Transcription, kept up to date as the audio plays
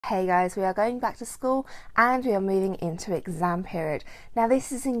Hey guys, we are going back to school and we are moving into exam period. Now this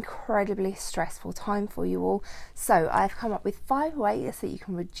is an incredibly stressful time for you all, so I've come up with 5 ways that you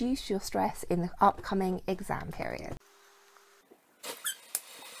can reduce your stress in the upcoming exam period.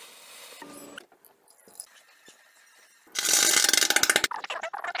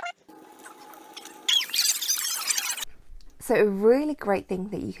 So a really great thing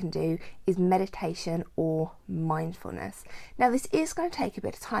that you can do is meditation or mindfulness. Now this is going to take a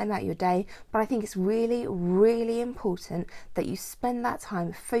bit of time out of your day, but I think it's really important that you spend that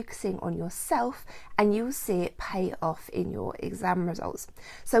time focusing on yourself and you will see it pay off in your exam results.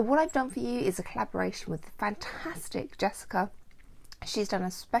 So what I've done for you is a collaboration with the fantastic Jessica. She's done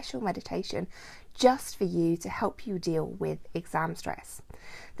a special meditation just for you to help you deal with exam stress.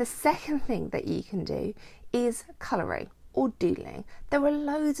 The second thing that you can do is colouring or doodling. There are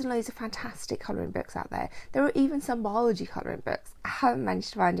loads and loads of fantastic colouring books out there. There are even some biology colouring books. I haven't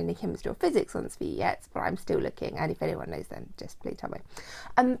managed to find any chemistry or physics ones for you yet, but I'm still looking, and if anyone knows them, just please tell me.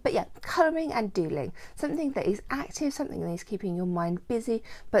 But yeah, colouring and doodling, something that is active, something that is keeping your mind busy,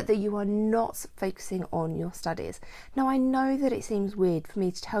 but that you are not focusing on your studies. Now I know that it seems weird for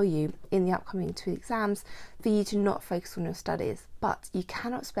me to tell you in the upcoming 2 exams for you to not focus on your studies, but you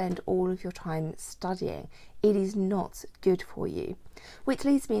cannot spend all of your time studying. It is not good for you. Which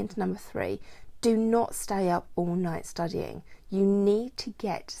leads me into number 3. Do not stay up all night studying. You need to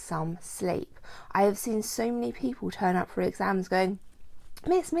get some sleep. I have seen so many people turn up for exams going,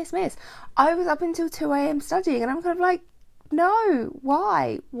 Miss, I was up until 2 AM studying, and I'm kind of like, no,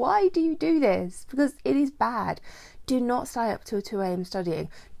 why? Why do you do this? Because it is bad. Do not stay up till 2 AM studying.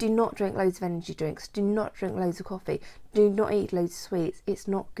 Do not drink loads of energy drinks. Do not drink loads of coffee. Do not eat loads of sweets. It's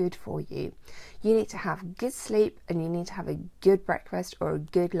not good for you. You need to have good sleep and you need to have a good breakfast or a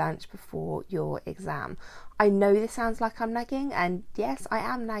good lunch before your exam. I know this sounds like I'm nagging, and yes, I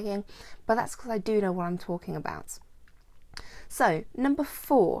am nagging, but that's because I do know what I'm talking about. So, number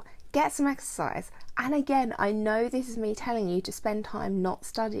 4, get some exercise. And again, I know this is me telling you to spend time not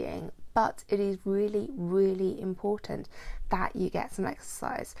studying, but it is really important that you get some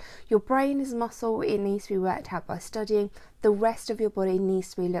exercise. Your brain is a muscle, it needs to be worked out by studying. The rest of your body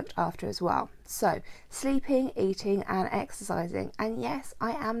needs to be looked after as well. So sleeping, eating and exercising. And yes,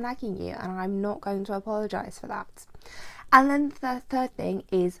 I am nagging you and I'm not going to apologise for that. And then the third thing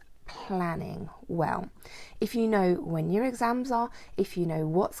is planning well. If you know when your exams are, if you know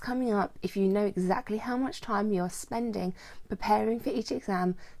what's coming up, if you know exactly how much time you're spending preparing for each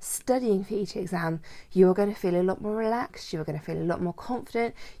exam, studying for each exam, you're going to feel a lot more relaxed, you're going to feel a lot more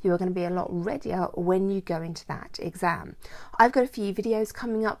confident, you're going to be a lot readier when you go into that exam. I've got a few videos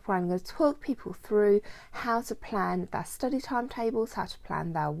coming up where I'm going to talk people through how to plan their study timetables, how to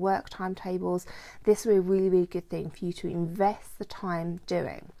plan their work timetables. This will be a really good thing for you to invest the time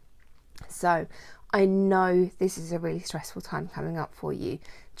doing. So I know this is a really stressful time coming up for you.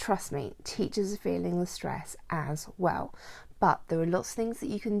 Trust me, teachers are feeling the stress as well. But there are lots of things that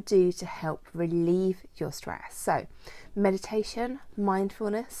you can do to help relieve your stress. So meditation,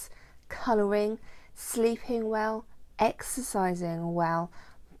 mindfulness, colouring, sleeping well, exercising well,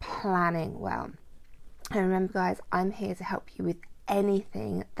 planning well. And remember guys, I'm here to help you with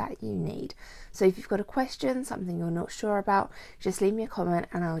anything that you need. So if you've got a question, something you're not sure about, just leave me a comment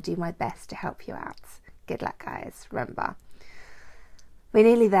and I'll do my best to help you out. Good luck guys. Remember, we're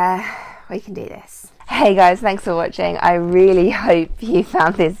nearly there. We can do this. Hey guys, thanks for watching. I really hope you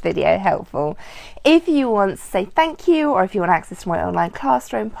found this video helpful. If you want to say thank you, or if you want access to my online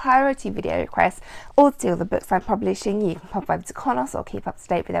classroom, priority video requests, or to see all the books I'm publishing, you can pop over to Conos or keep up to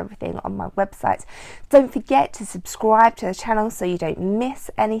date with everything on my website. Don't forget to subscribe to the channel so you don't miss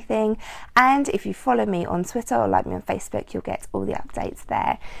anything. And if you follow me on Twitter or like me on Facebook, you'll get all the updates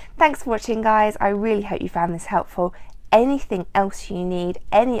there. Thanks for watching guys. I really hope you found this helpful. Anything else you need,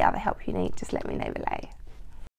 any other help you need, just let me know below.